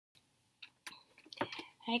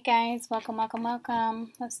Hey guys, welcome.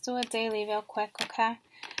 Let's do a daily real quick, okay?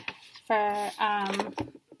 For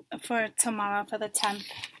tomorrow, for the 10th.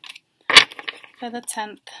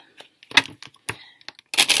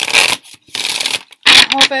 I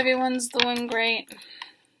hope everyone's doing great.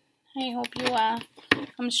 I hope you are.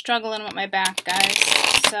 I'm struggling with my back, guys.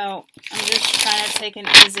 So I'm just trying to take it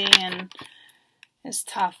easy, and it's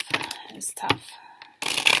tough. It's tough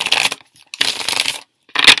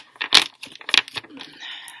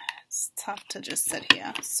to just sit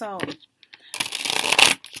here. So I'm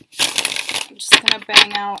just gonna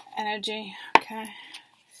bang out energy, okay?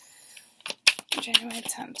 January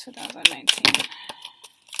 10th, 2019.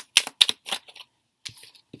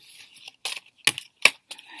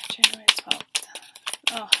 January 12th.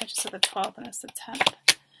 Oh, I just said the 12th and it's the 10th.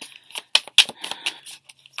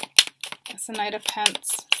 It's the Knight of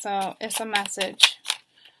Pence, so it's a message.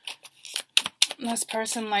 This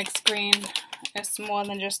person likes green. It's more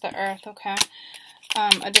than just the earth, okay?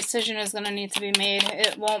 A decision is going to need to be made.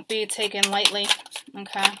 It won't be taken lightly,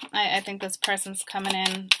 okay? I think this person's coming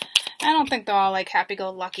in. I don't think they're all like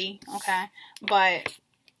happy-go-lucky, okay? But,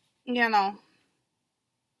 you know,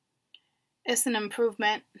 it's an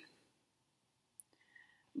improvement.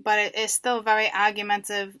 But it's still very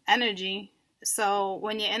argumentative energy. So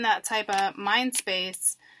when you're in that type of mind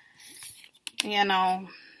space, you know,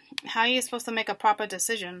 how are you supposed to make a proper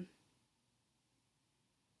decision?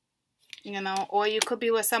 You know, or you could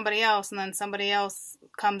be with somebody else and then somebody else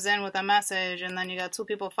comes in with a message and then you got two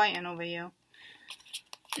people fighting over you.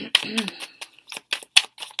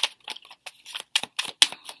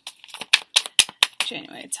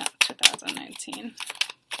 January 10th, 2019.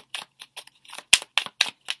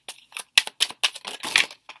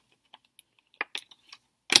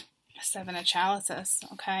 Seven of Chalices,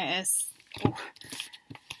 okay?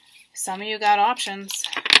 Some of you got options,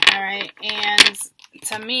 all right? And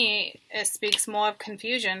to me, it speaks more of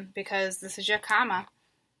confusion because this is your karma,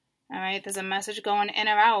 all right? There's a message going in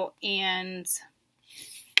or out, and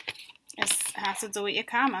it has to do with your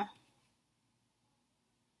karma.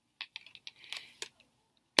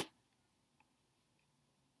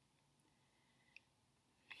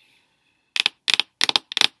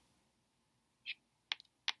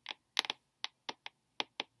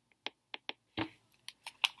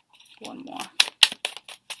 One more.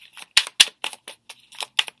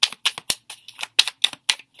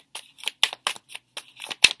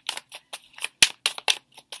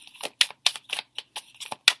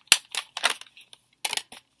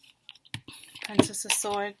 Princess of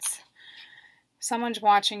Swords. Someone's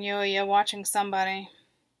watching you, or you're watching somebody.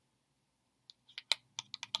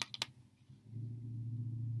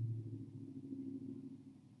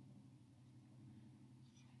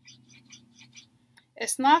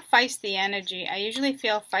 It's not feisty energy. I usually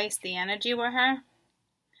feel feisty energy with her,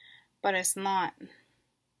 but it's not.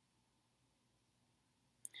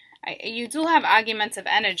 You do have argumentative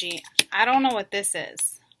energy. I don't know what this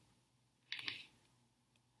is.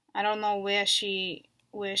 I don't know where she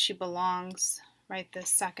belongs right this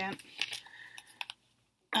second.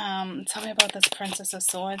 Tell me about this Princess of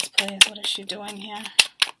Swords, please. What is she doing here?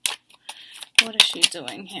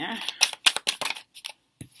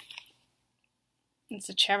 It's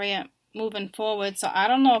a Chariot moving forward, so I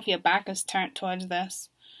don't know if your back is turned towards this.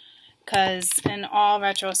 Because in all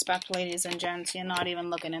retrospect, ladies and gents, you're not even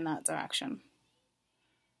looking in that direction.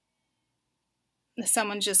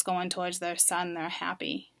 Someone's just going towards their son. They're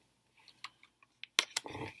happy.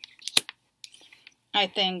 I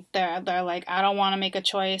think they're like, I don't want to make a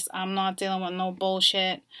choice. I'm not dealing with no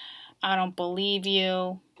bullshit. I don't believe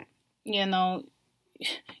you. You know,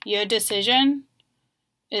 your decision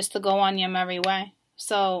is to go on your merry way.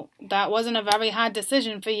 So that wasn't a very hard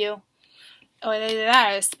decision for you. Or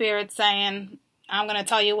that Spirit saying, I'm going to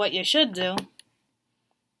tell you what you should do.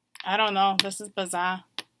 I don't know. This is bizarre.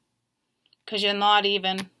 Because you're not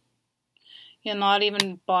even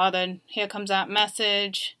bothered. Here comes that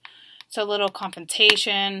message. It's a little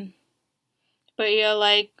confrontation. But you're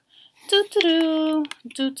like, do-do-do,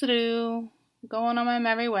 going on my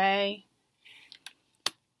merry way.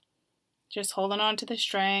 Just holding on to the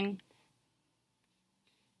string.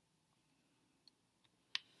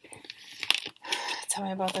 Tell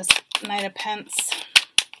me about this Knight of Pence.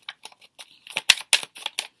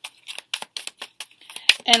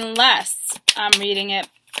 Unless I'm reading it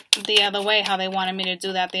the other way, how they wanted me to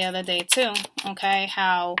do that the other day too. Okay,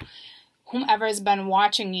 how whomever's been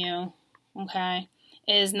watching you, okay,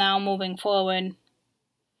 is now moving forward.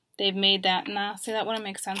 They've made that. Nah, see, that wouldn't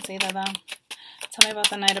make sense either, though. Tell me about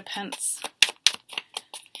the Knight of Pence.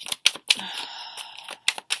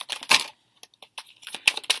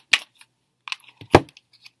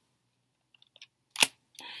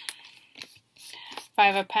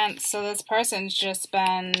 Five of Pentacles. So this person's just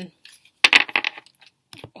been,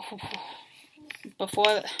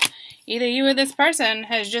 before, either you or this person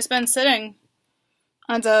has just been sitting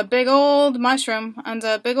under a big old mushroom,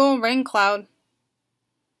 under a big old rain cloud.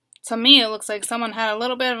 To me, it looks like someone had a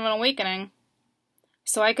little bit of an awakening.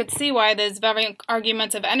 So I could see why there's very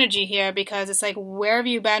argumentative energy here, because it's like, where have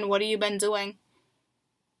you been? What have you been doing?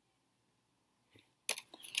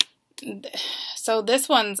 So this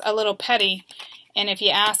one's a little petty. And if you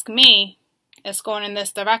ask me, it's going in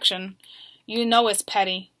this direction. You know it's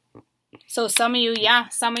petty. So some of you,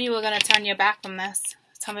 some of you are going to turn your back from this.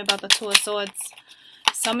 Tell me about the Two of Swords.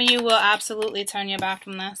 Some of you will absolutely turn your back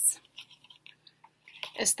from this.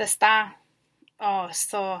 It's the Star. Oh,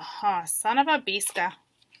 so, son of a bisca.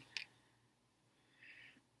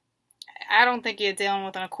 I don't think you're dealing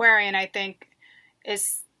with an Aquarian. I think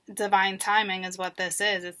it's divine timing is what this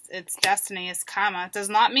is. It's destiny. It's karma. It does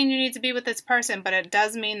not mean you need to be with this person, but it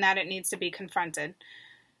does mean that it needs to be confronted.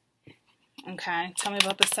 Okay, tell me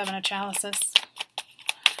about the Seven of Chalices.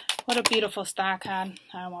 What a beautiful Star card.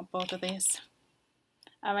 I want both of these.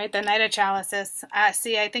 All right, the Knight of Chalices.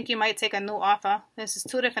 See, I think you might take a new offer. This is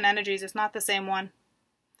two different energies. It's not the same one.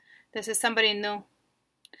 This is somebody new.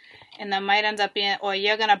 And that might end up being, or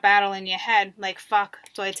you're going to battle in your head, like, fuck,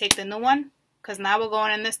 do I take the new one? Because now we're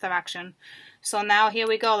going in this direction. So now here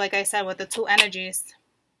we go, like I said, with the two energies.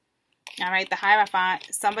 All right, the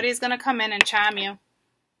Hierophant. Somebody's going to come in and charm you.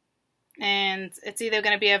 And it's either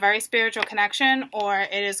going to be a very spiritual connection, or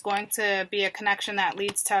it is going to be a connection that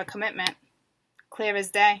leads to a commitment. Clear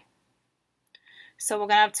as day. So we're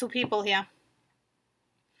going to have two people here.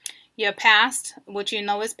 Your past, which you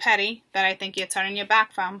know is petty, that I think you're turning your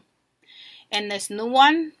back from. And this new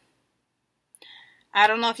one, I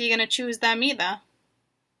don't know if you're going to choose them either.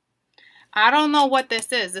 I don't know what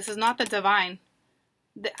this is. This is not the divine.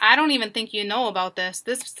 I don't even think you know about this.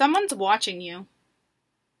 Someone's watching you.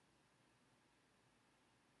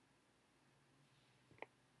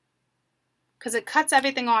 Because it cuts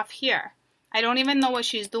everything off here. I don't even know what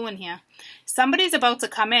she's doing here. Somebody's about to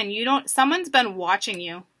come in. Someone's been watching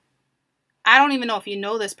you. I don't even know if you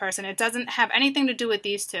know this person. It doesn't have anything to do with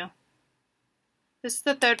these two. This is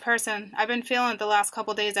the third person. I've been feeling it the last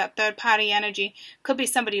couple days, that third party energy. Could be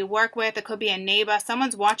somebody you work with. It could be a neighbor.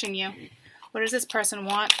 Someone's watching you. What does this person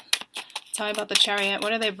want? Tell me about the Chariot.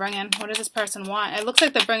 What are they bringing? What does this person want? It looks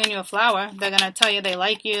like they're bringing you a flower. They're going to tell you they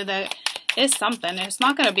like you. That is something. It's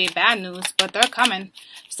not going to be bad news, but they're coming.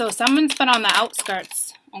 So someone's been on the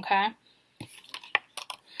outskirts, okay?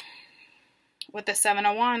 With the Seven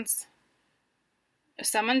of Wands.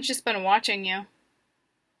 Someone's just been watching you.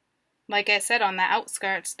 Like I said, on the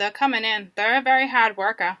outskirts. They're coming in. They're a very hard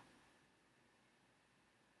worker.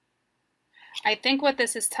 I think what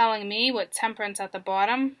this is telling me, with Temperance at the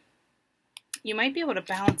bottom, you might be able to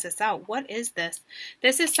balance this out. What is this?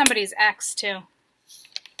 This is somebody's ex, too.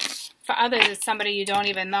 For others, it's somebody you don't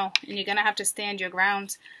even know. And you're going to have to stand your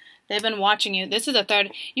ground. They've been watching you. This is a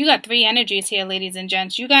third. You got three energies here, ladies and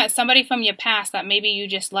gents. You got somebody from your past that maybe you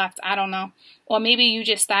just left. I don't know. Or maybe you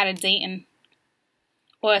just started dating.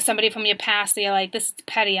 Or somebody from your past, you're like, this is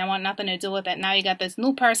petty. I want nothing to do with it. Now you got this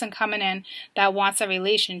new person coming in that wants a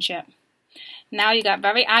relationship. Now you got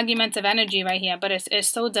very argumentative energy right here. But it's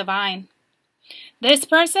so divine. This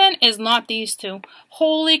person is not these two.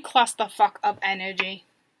 Holy clusterfuck of energy.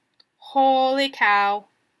 Holy cow.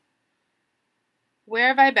 Where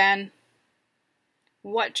have I been?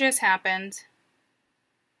 What just happened?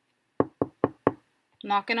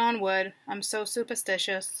 Knocking on wood. I'm so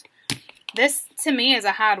superstitious. This, to me, is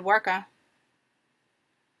a hard worker.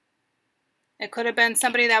 It could have been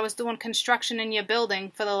somebody that was doing construction in your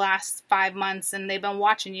building for the last 5 months, and they've been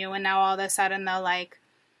watching you, and now all of a sudden they're like,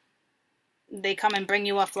 they come and bring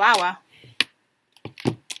you a flower.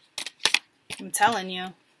 I'm telling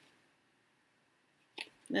you.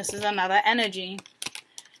 This is another energy.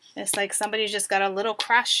 It's like somebody's just got a little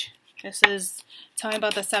crush. This is, tell me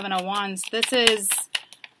about the Seven of Wands. This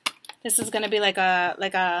is going to be like a,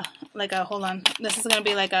 hold on. This is going to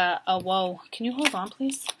be like a whoa. Can you hold on,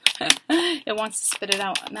 please? It wants to spit it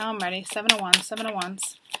out. Now I'm ready. Seven of Wands, Seven of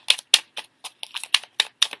Wands.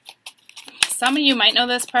 Some of you might know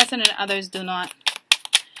this person and others do not.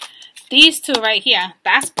 These two right here,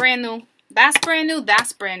 that's brand new. That's brand new.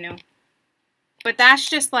 That's brand new. But that's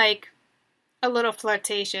just like a little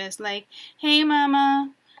flirtatious. Like, hey,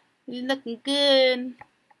 mama, you looking good.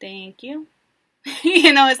 Thank you.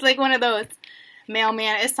 You know, it's like one of those.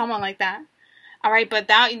 Mailman. It's someone like that. All right, but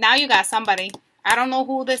now you got somebody. I don't know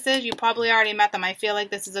who this is. You probably already met them. I feel like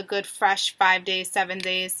this is a good, fresh 5 days, 7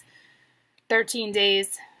 days. 13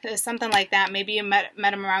 days. It's something like that. Maybe you met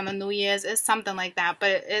him around the New Year's. It's something like that.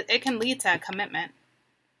 But it can lead to a commitment.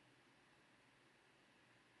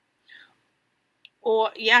 Or,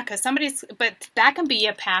 yeah, because but that can be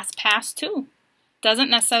your past too. Doesn't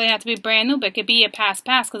necessarily have to be brand new, but it could be your past,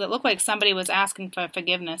 because it looked like somebody was asking for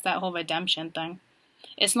forgiveness, that whole redemption thing.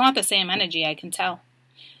 It's not the same energy, I can tell.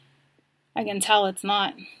 I can tell it's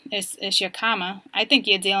not. It's your karma. I think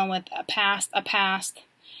you're dealing with a past,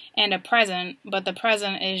 and a present, but the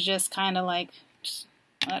present is just kind of like,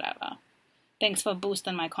 whatever. Thanks for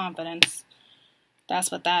boosting my confidence.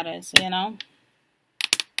 That's what that is, you know?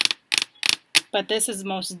 But this is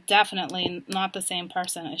most definitely not the same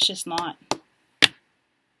person. It's just not.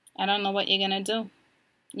 I don't know what you're going to do.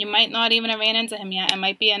 You might not even have ran into him yet. It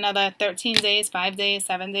might be another 13 days, 5 days,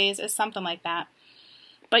 7 days. It's something like that.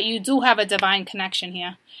 But you do have a divine connection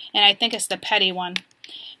here. And I think it's the petty one.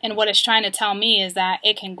 And what it's trying to tell me is that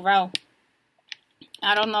it can grow.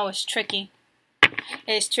 I don't know. It's tricky.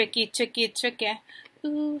 It's tricky, tricky, tricky.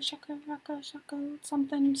 Ooh, shaka, raka, shaka,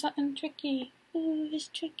 something tricky. Ooh, it's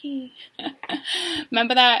tricky.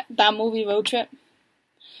 Remember that movie Road Trip?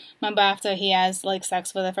 Remember after he has like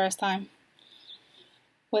sex for the first time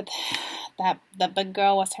with the big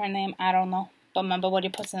girl? What's her name? I don't know. But remember what he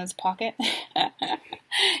puts in his pocket?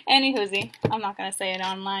 Anywhoosie, I'm not gonna say it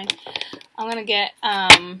online. I'm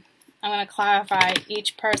gonna clarify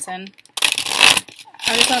each person.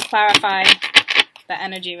 I'm just gonna clarify the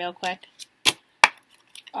energy real quick.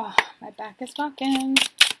 Oh, my back is rocking.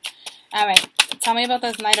 Alright, tell me about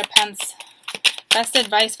this Knight of Pence. Best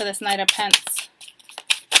advice for this Knight of Pence.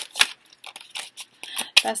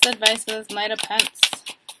 Best advice for this Knight of Pence.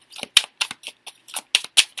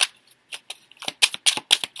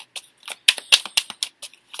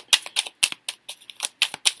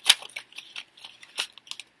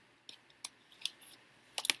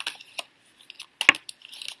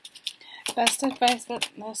 Best advice for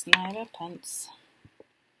this Knight of Pence.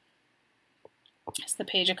 It's the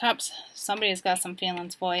Page of Cups. Somebody's got some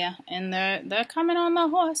feelings for you, and they're coming on the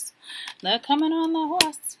horse. They're coming on the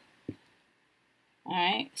horse. All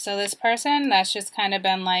right. So this person that's just kind of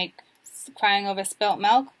been like crying over spilt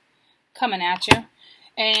milk, coming at you,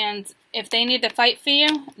 and if they need to fight for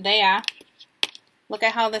you, they are. Look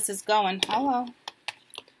at how this is going. Hello.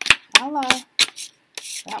 Hello.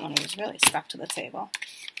 That one was really stuck to the table.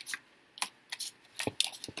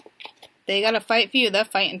 They gotta fight for you. They're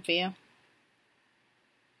fighting for you.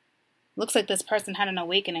 Looks like this person had an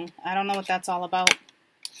awakening. I don't know what that's all about.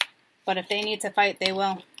 But if they need to fight, they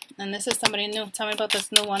will. And this is somebody new. Tell me about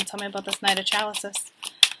this new one. Tell me about this Knight of Chalices.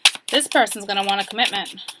 This person's going to want a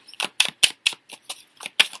commitment.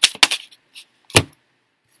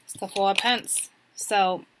 It's the Four of Pence.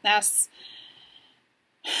 So that's,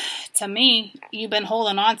 to me, you've been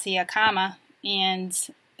holding on to your karma. And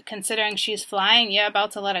considering she's flying, you're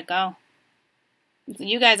about to let it go.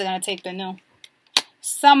 You guys are going to take the new.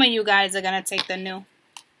 Some of you guys are going to take the new.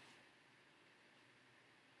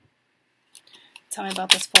 Tell me about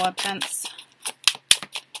this Four of Pence.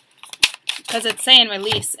 Because it's saying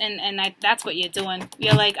release, and that's what you're doing.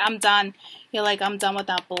 You're like, I'm done. You're like, I'm done with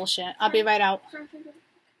that bullshit. I'll be right out.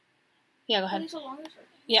 Yeah, go ahead.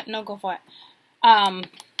 Yep, no, go for it.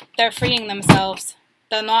 They're freeing themselves.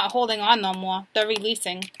 They're not holding on no more. They're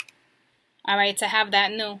releasing. Alright, to have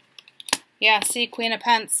that new. Yeah, see, Queen of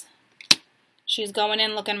Pence. She's going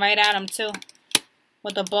in looking right at him, too.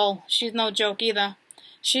 With the bull. She's no joke either.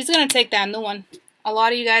 She's going to take that new one. A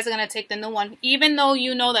lot of you guys are going to take the new one. Even though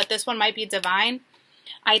you know that this one might be divine,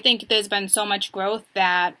 I think there's been so much growth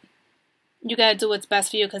that you got to do what's best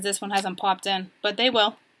for you because this one hasn't popped in. But they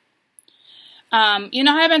will. You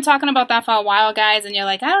know how I've been talking about that for a while, guys, and you're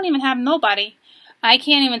like, I don't even have nobody. I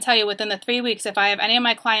can't even tell you within the 3 weeks, if I have any of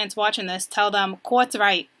my clients watching this, tell them, court's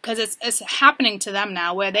right. Because it's happening to them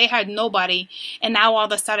now, where they had nobody, and now all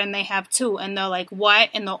of a sudden they have two, and they're like,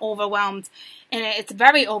 what? And they're overwhelmed. And it's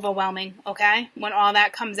very overwhelming, okay, when all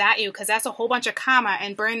that comes at you, because that's a whole bunch of karma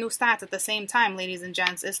and brand new starts at the same time, ladies and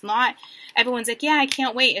gents. It's not, everyone's like, yeah, I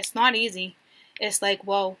can't wait. It's not easy. It's like,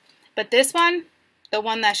 whoa. But this one, the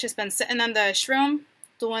one that's just been sitting under a shroom,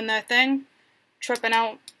 doing their thing, tripping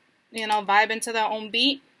out, you know, vibing to their own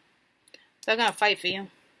beat, they're going to fight for you.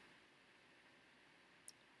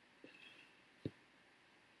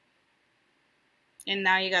 And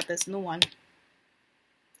now you got this new one.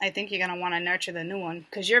 I think you're going to want to nurture the new one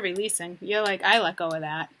because you're releasing. You're like, I let go of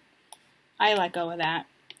that. I let go of that.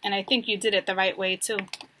 And I think you did it the right way too.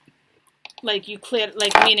 Like you cleared,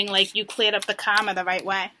 like meaning like you cleared up the karma the right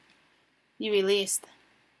way. You released.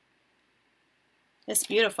 It's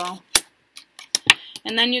beautiful.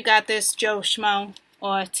 And then you got this Joe Schmo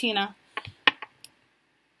or Tina.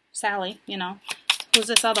 Sally, you know. Who's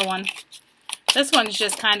this other one? This one's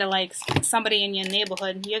just kind of like somebody in your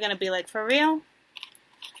neighborhood. You're going to be like, for real?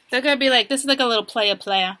 They're going to be like, this is like a little player.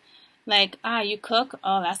 Like, you cook?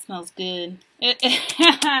 Oh, that smells good. You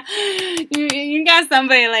got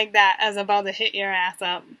somebody like that as about to hit your ass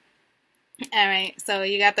up. Alright, so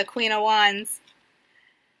you got the Queen of Wands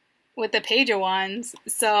with the Page of Wands.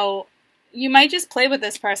 So you might just play with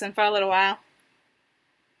this person for a little while.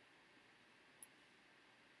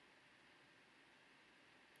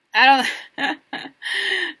 I don't...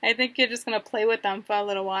 I think you're just going to play with them for a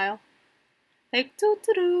little while. Like,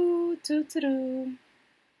 doo-doo-doo, doo-doo-doo.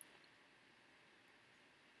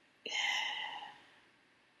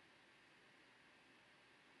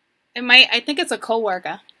 I think it's a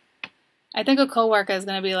coworker. I think a coworker is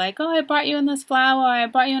going to be like, oh, I brought you in this flower, I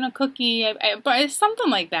brought you in a cookie, it's something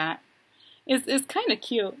like that. It's kind of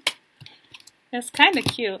cute. It's kind of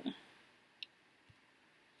cute.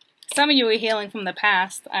 Some of you are healing from the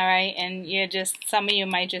past, alright, and some of you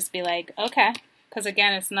might just be like, okay, because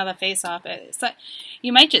again, it's another face-off. So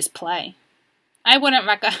you might just play. I wouldn't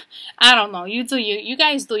recommend. I don't know. You do you. You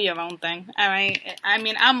guys do your own thing. All right. I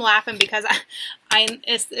mean, I'm laughing because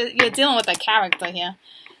you're dealing with a character here.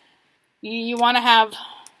 You want to have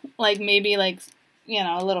like maybe like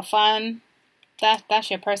a little fun. That's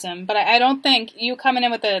your person. But I don't think you coming in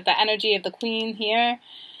with the energy of the Queen here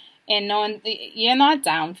and knowing you're not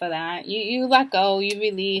down for that. You let go. You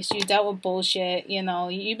release. You dealt with bullshit.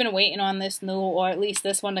 You've been waiting on this new, or at least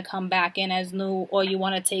this one to come back in as new, or you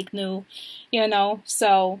want to take new.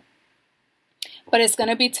 So, but it's going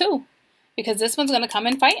to be two, because this one's going to come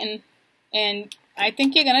in fighting, and I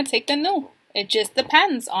think you're going to take the new. It just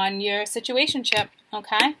depends on your situationship,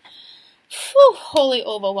 okay? Whew, holy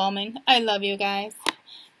overwhelming. I love you guys.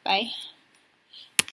 Bye.